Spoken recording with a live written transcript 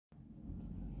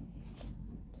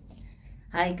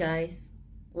Hi guys,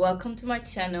 welcome to my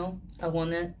channel. I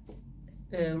want to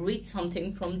read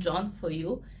something from John for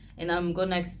you, and I'm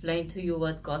gonna explain to you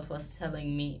what God was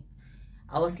telling me.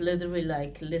 I was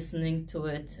literally listening to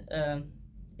it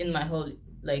in my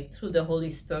through the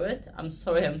Holy Spirit. I'm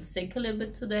sorry I'm sick a little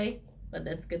bit today, but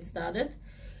let's get started.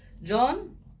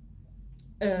 John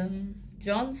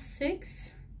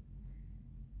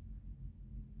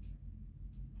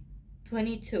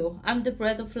 6:22. I'm the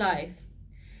bread of life.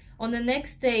 On the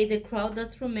next day, the crowd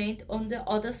that remained on the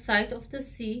other side of the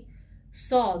sea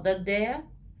saw that there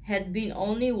had been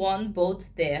only one boat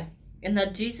there, and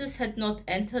that Jesus had not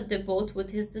entered the boat with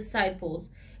his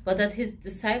disciples, but that his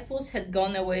disciples had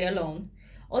gone away alone.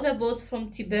 Other boats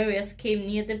from Tiberias came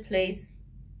near the place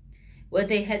where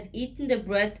they had eaten the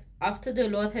bread after the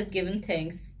Lord had given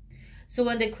thanks. So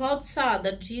when the crowd saw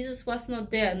that Jesus was not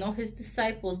there, nor his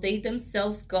disciples, they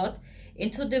themselves got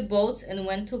into the boats and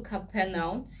went to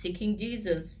Capernaum, seeking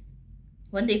Jesus.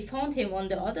 When they found him on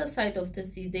the other side of the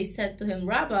sea, they said to him,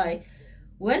 "Rabbi,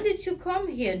 when did you come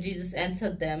here?" Jesus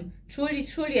answered them, "Truly,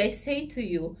 truly, I say to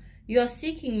you, you are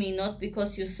seeking me not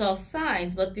because you saw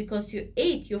signs, but because you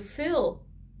ate your fill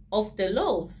of the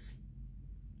loaves.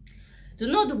 Do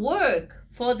not work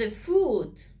for the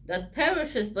food that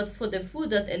perishes, but for the food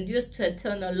that endures to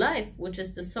eternal life, which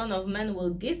is the Son of Man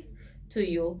will give to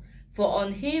you. For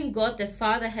on him God the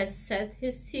Father has set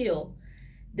his seal."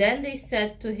 Then they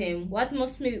said to him, "What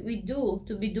must we do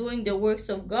to be doing the works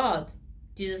of God?"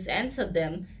 Jesus answered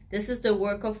them, "This is the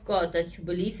work of God, that you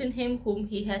believe in him whom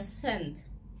he has sent."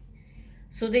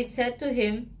 So they said to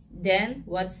him, "Then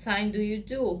what sign do you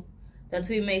do, that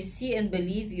we may see and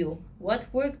believe you?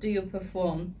 What work do you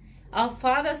perform? Our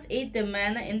fathers ate the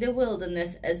manna in the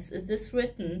wilderness, as it is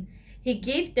written, He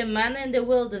gave the manna in the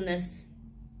wilderness.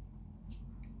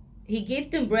 He gave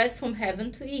them bread from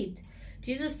heaven to eat."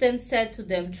 Jesus then said to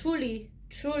them, "Truly,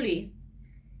 truly,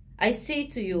 I say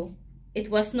to you, it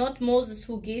was not Moses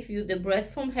who gave you the bread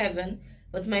from heaven,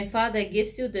 but my Father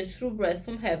gives you the true bread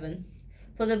from heaven.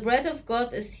 For the bread of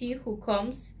God is he who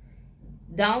comes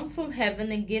down from heaven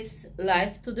and gives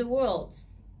life to the world."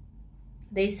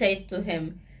 They said to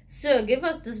him, "Sir, give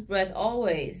us this bread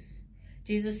always."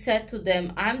 Jesus said to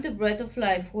them, "I am the bread of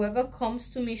life. Whoever comes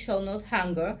to me shall not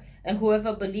hunger, and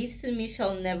whoever believes in me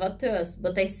shall never thirst.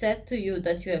 But I said to you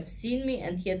that you have seen me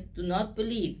and yet do not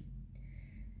believe.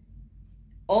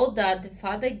 All that the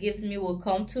Father gives me will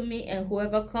come to me, and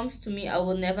whoever comes to me I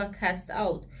will never cast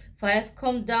out. For I have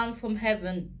come down from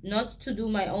heaven, not to do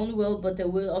my own will, but the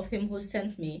will of him who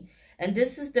sent me. And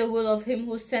this is the will of him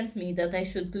who sent me, that I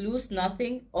should lose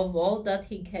nothing of all that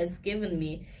he has given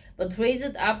me, but raise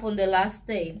it up on the last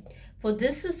day. For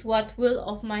this is what will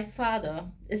of my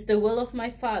Father, is the will of my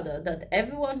Father, that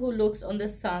everyone who looks on the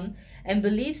Son and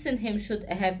believes in him should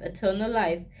have eternal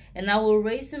life, and I will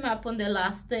raise him up on the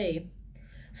last day."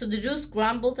 So the Jews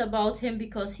grumbled about him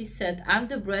because he said, "I'm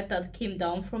the bread that came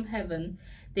down from heaven."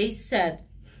 They said,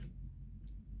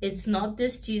 "It's not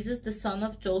this Jesus, the son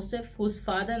of Joseph, whose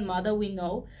father and mother we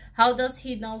know? How does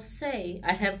he now say,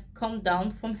 'I have come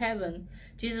down from heaven'?"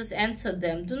 Jesus answered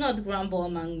them, "Do not grumble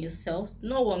among yourselves.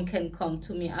 No one can come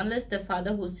to me unless the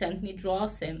Father who sent me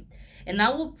draws him. And I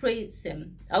will raise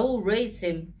him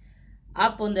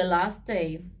up on the last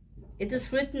day. It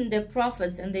is written in the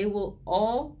prophets, and they will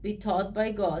all be taught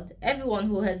by God. Everyone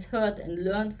who has heard and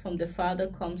learned from the Father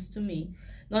comes to me.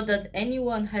 Not that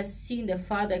anyone has seen the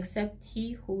Father except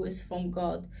he who is from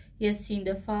God. He has seen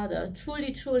the Father.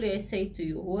 Truly, truly, I say to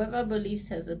you, whoever believes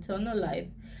has eternal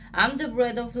life. I'm the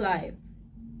bread of life.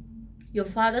 Your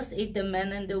fathers ate the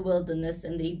manna in the wilderness,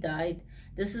 and they died.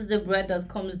 This is the bread that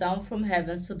comes down from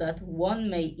heaven, so that one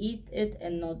may eat it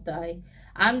and not die.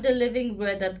 I'm the living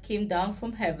bread that came down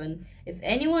from heaven. If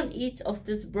anyone eats of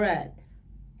this bread,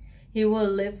 he will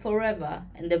live forever,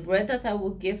 and the bread that I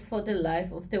will give for the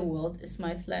life of the world is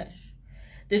my flesh."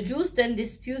 The Jews then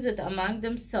disputed among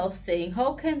themselves, saying,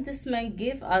 "How can this man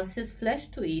give us his flesh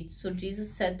to eat?" So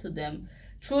Jesus said to them,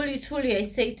 "Truly, truly, I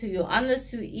say to you,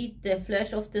 unless you eat the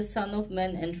flesh of the Son of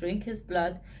Man and drink his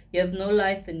blood, you have no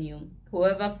life in you.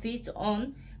 Whoever feeds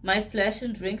on my flesh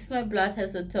and drinks my blood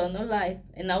has eternal life,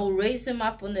 and I will raise him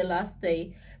up on the last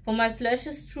day. For my flesh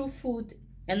is true food,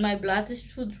 and my blood is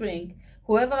true drink.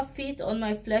 Whoever feeds on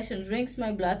my flesh and drinks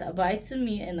my blood abides in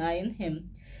me, and I in him.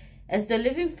 As the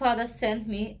living Father sent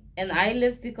me, and I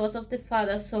live because of the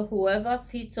Father, so whoever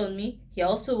feeds on me, he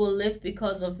also will live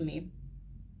because of me.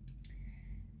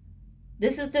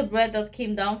 This is the bread that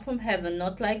came down from heaven,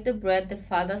 not like the bread the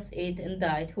fathers ate and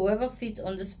died. Whoever feeds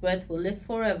on this bread will live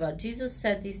forever." Jesus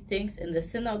said these things in the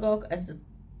synagogue as he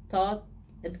taught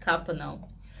at Capernaum.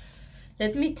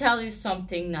 Let me tell you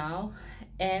something now.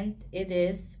 And it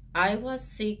is, I was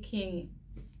seeking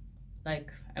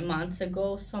like a month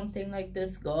ago, something like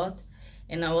this, God.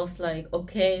 And I was like,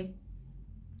 okay,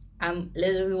 I'm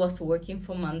literally was working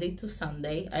from Monday to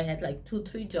Sunday. I had like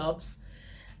 2-3 jobs.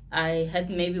 I had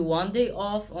maybe one day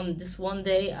off. On this one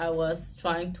day, I was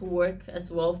trying to work as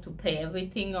well to pay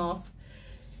everything off.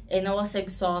 And I was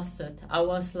exhausted. I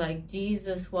was like,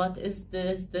 Jesus, what is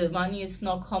this? The money is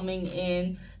not coming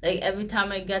in. Like every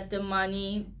time I get the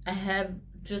money, I have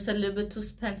just a little bit to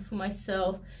spend for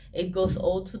myself. It goes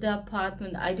all to the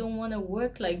apartment. I don't want to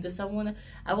work like this. I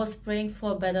was praying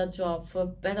for a better job, for a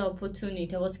better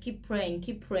opportunity. I was keep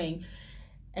praying.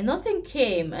 And nothing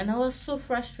came. And I was so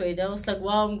frustrated. I was like,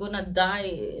 wow, I'm going to die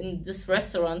in this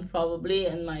restaurant probably.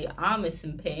 And my arm is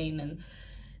in pain. And,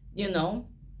 you know,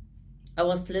 I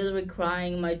was literally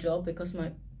crying in my job because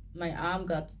my arm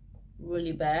got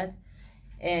really bad.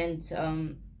 And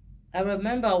I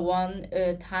remember one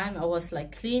time I was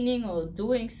like cleaning or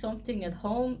doing something at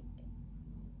home,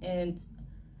 and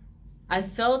I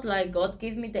felt like God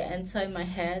gave me the answer in my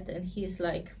head, and he's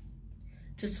like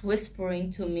just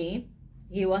whispering to me.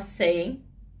 He was saying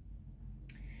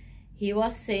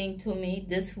to me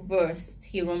this verse.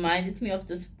 He reminded me of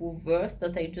this verse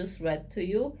that I just read to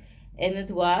you, and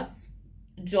it was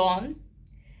John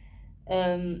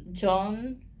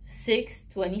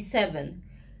 6:27.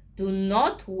 Do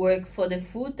not work for the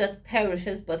food that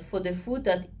perishes, but for the food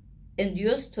that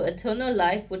endures to eternal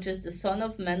life, which is the Son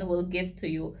of Man will give to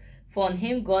you. For on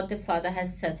him God the Father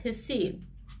has set his seal.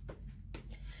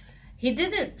 He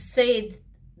didn't say it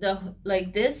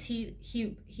like this. He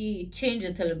changed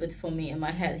it a little bit for me in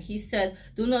my head. He said,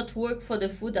 do not work for the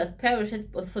food that perishes,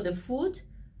 but for the food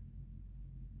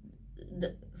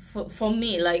for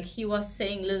me. Like he was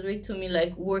saying literally to me,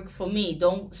 like, work for me.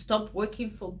 Don't stop working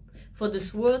for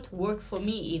this world. Work for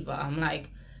me, Eva. I'm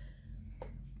like,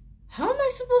 how am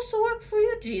I supposed to work for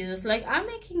you, Jesus? Like, I'm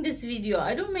making this video.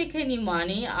 I don't make any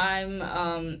money.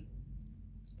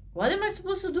 What am I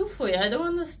supposed to do for you? I don't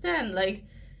understand. Like,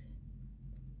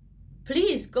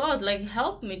 please, God, like,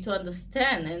 help me to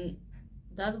understand. And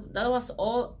that was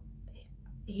all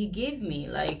he gave me.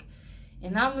 Like,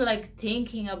 and I'm like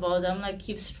thinking about it. I'm like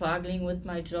keep struggling with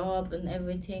my job and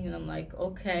everything. And I'm like,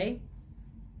 okay,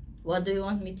 what do you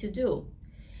want me to do?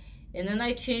 And then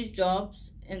I changed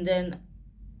jobs, and then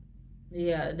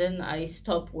I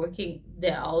stopped working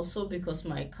there also because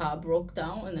my car broke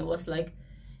down. And it was like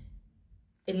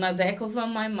in my back of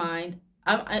my mind,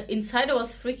 inside I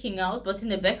was freaking out, but in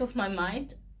the back of my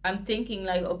mind I'm thinking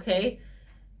like, okay,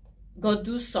 God,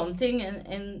 do something.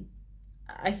 And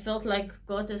I felt like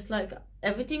God is like,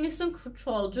 everything is in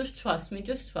control, just trust me.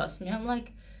 I'm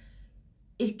like,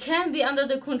 it can't be under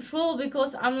the control,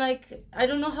 because I'm like, I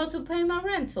don't know how to pay my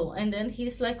rental. And then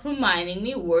he's like reminding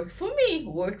me, work for me.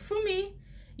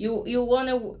 You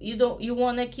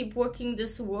wanna keep working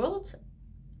this world?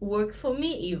 Work for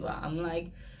me, Eva. I'm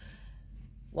like,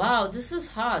 wow, this is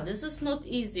hard. This is not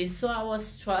easy. So I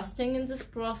was trusting in this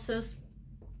process.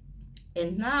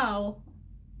 And now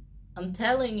I'm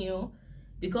telling you,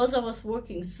 because I was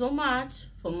working so much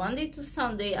from Monday to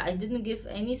Sunday, I didn't give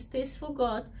any space for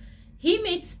God. He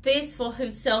made space for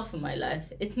himself in my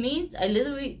life. It means I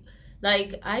literally,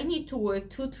 like, I need to work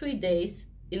 2-3 days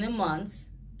in a month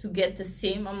to get the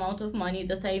same amount of money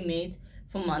that I made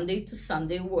from Monday to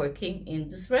Sunday working in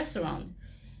this restaurant.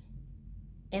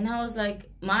 And I was like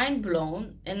mind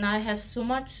blown. And I have so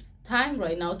much time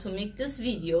right now to make these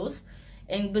videos.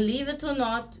 And believe it or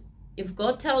not, if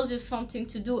God tells you something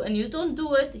to do and you don't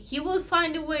do it, he will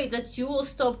find a way that you will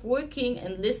stop working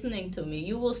and listening to me.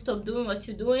 You will stop doing what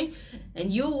you're doing,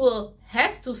 and you will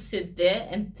have to sit there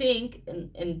and think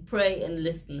and pray and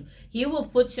listen. He will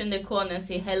put you in the corner and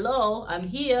say, hello, I'm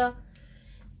here.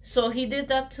 So he did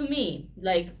that to me.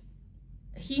 Like,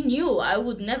 he knew I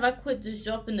would never quit this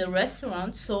job in the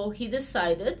restaurant, so he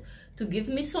decided to give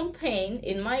me some pain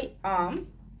in my arm.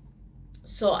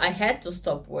 So I had to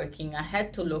stop working. I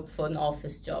had to look for an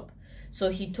office job. So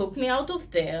he took me out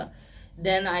of there.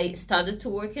 Then I started to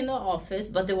work in the office,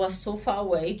 but it was so far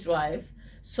away, drive.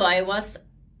 So I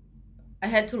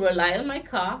had to rely on my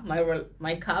car.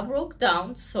 My car broke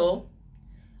down. So,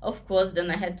 of course, then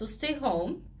I had to stay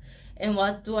home. And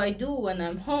what do I do when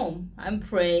I'm home? I'm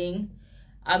praying.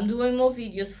 I'm doing more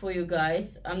videos for you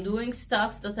guys. I'm doing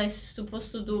stuff that I'm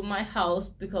supposed to do in my house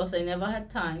because I never had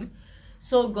time.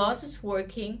 So God is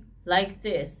working like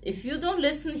this. If you don't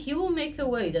listen, he will make a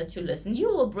way that you listen. You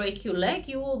will break your leg.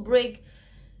 You will break,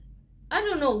 I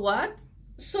don't know what.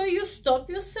 So you stop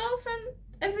yourself and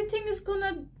everything is going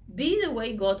to be the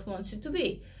way God wants you to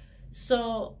be.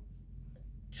 So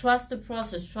trust the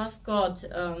process. Trust God.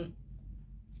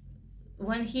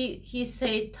 when he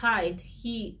said tithe,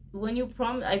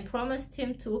 I promised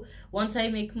him to, once I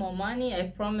make more money, I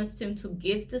promised him to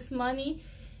give this money,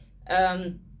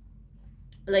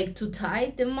 like to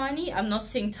tithe the money. I'm not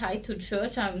saying tithe to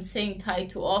church, I'm saying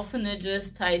tithe to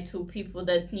orphanages, tithe to people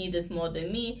that need it more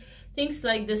than me, things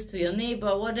like this, to your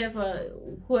neighbor, whatever,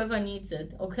 whoever needs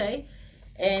it, okay?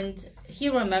 And he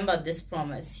remembered this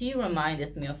promise. He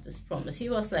reminded me of this promise. He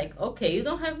was like, okay, you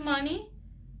don't have money,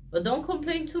 but don't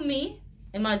complain to me.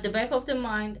 In the back of the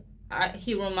mind,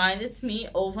 he reminded me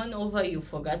over and over, you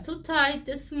forgot to tithe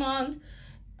this month.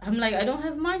 I'm like, I don't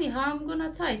have money, how I'm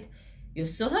gonna tithe? You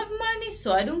still have money,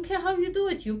 so I don't care how you do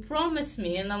it. You promised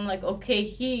me. And I'm like, okay,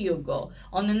 here you go.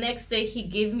 On the next day, he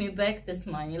gave me back this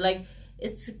money. Like,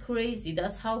 it's crazy.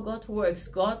 That's how God works.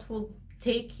 God will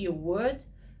take you word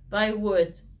by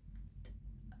word.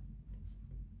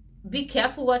 Be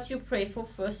careful what you pray for,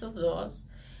 first of all.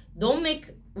 Don't make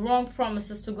wrong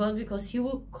promises to God, because he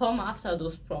will come after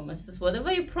those promises.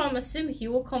 Whatever you promise him, he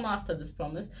will come after this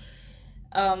promise.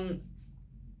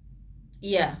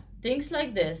 Yeah, things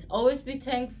like this. Always be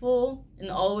thankful, and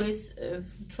always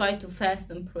try to fast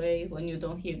and pray when you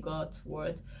don't hear God's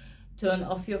word. Turn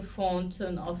off your phone,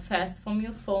 fast from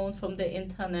your phone, from the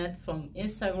internet, from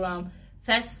Instagram,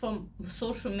 fast from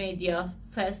social media,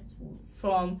 fast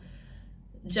from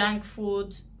junk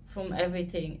food, from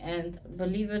everything. And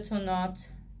believe it or not,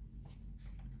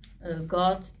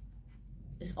 God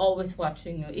is always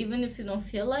watching you, even if you don't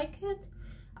feel like it.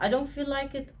 I don't feel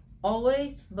like it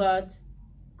always, but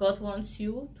God wants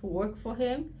you to work for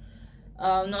him,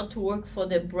 not to work for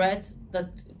the bread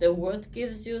that the word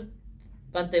gives you,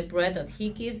 but the bread that he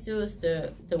gives you is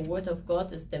the word of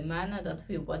God, is the manna that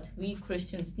what we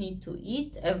Christians need to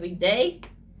eat every day,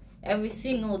 every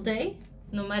single day,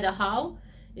 no matter how.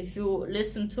 If you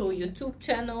listen to a YouTube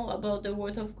channel about the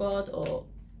word of God or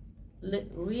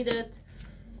read it,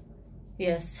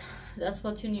 yes, that's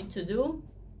what you need to do.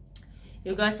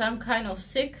 You guys, I'm kind of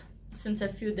sick since a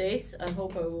few days. I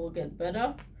hope I will get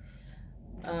better.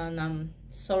 And I'm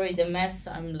sorry the mess.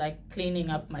 I'm like cleaning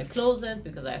up my closet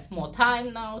because I have more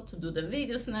time now to do the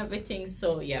videos and everything.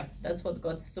 So yeah, that's what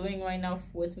God is doing right now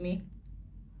with me.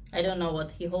 I don't know what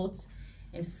he holds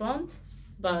in front,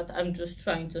 but I'm just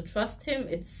trying to trust him.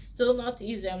 It's still not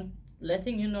easy. I'm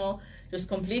letting you know. Just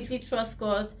completely trust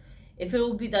God. If it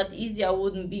would be that easy, I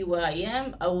wouldn't be where I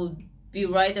am. I would be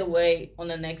right away on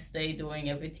the next day doing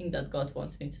everything that God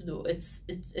wants me to do. It's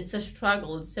a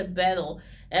struggle. It's a battle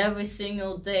every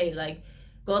single day. Like,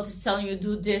 God is telling you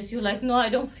do this, you're like, no, I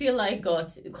don't feel like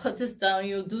God. God is telling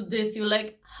you do this, you're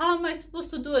like, how am I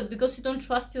supposed to do it? Because you don't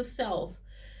trust yourself,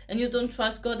 and you don't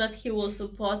trust God that he will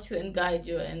support you and guide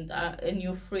you, and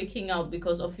you're freaking out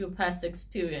because of your past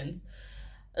experience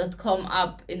that come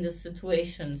up in the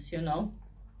situations, you know.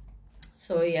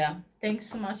 So yeah,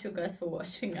 thanks so much, you guys, for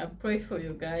watching. I pray for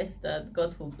you guys that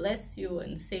God will bless you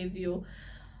and save you.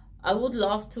 I would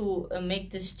love to make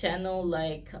this channel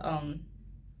like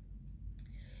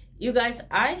you guys,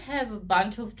 I have a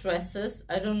bunch of dresses.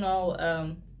 I don't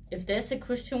know if there's a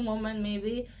Christian woman,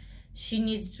 maybe she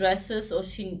needs dresses, or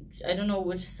I don't know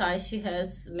which size she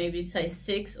has, maybe size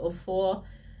 6 or 4,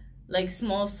 like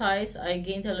small size. I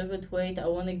gained a little bit weight. I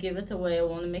want to give it away. I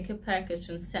want to make a package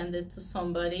and send it to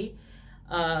somebody.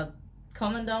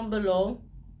 Comment down below,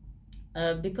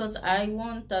 because I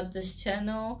want that this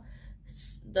channel,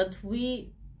 that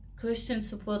we Christians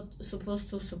supposed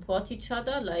to support each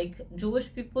other like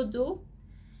Jewish people do.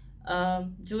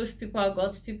 Jewish people are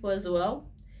God's people as well,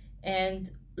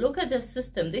 and look at the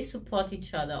system. They support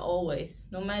each other always,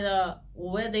 no matter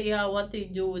where they are, what they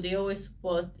do. They always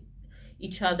support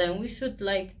each other, and we should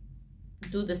like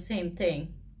do the same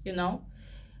thing, you know.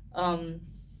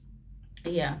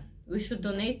 Yeah, we should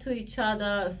donate to each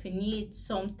other if we need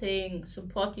something,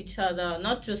 support each other,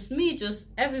 not just me, just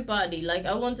everybody. Like,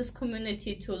 I want this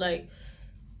community to like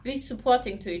be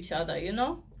supporting to each other, you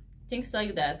know, things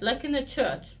like that, like in a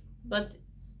church, but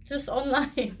just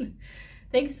online.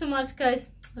 Thanks so much, guys.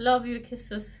 Love you.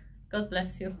 Kisses. God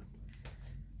bless you.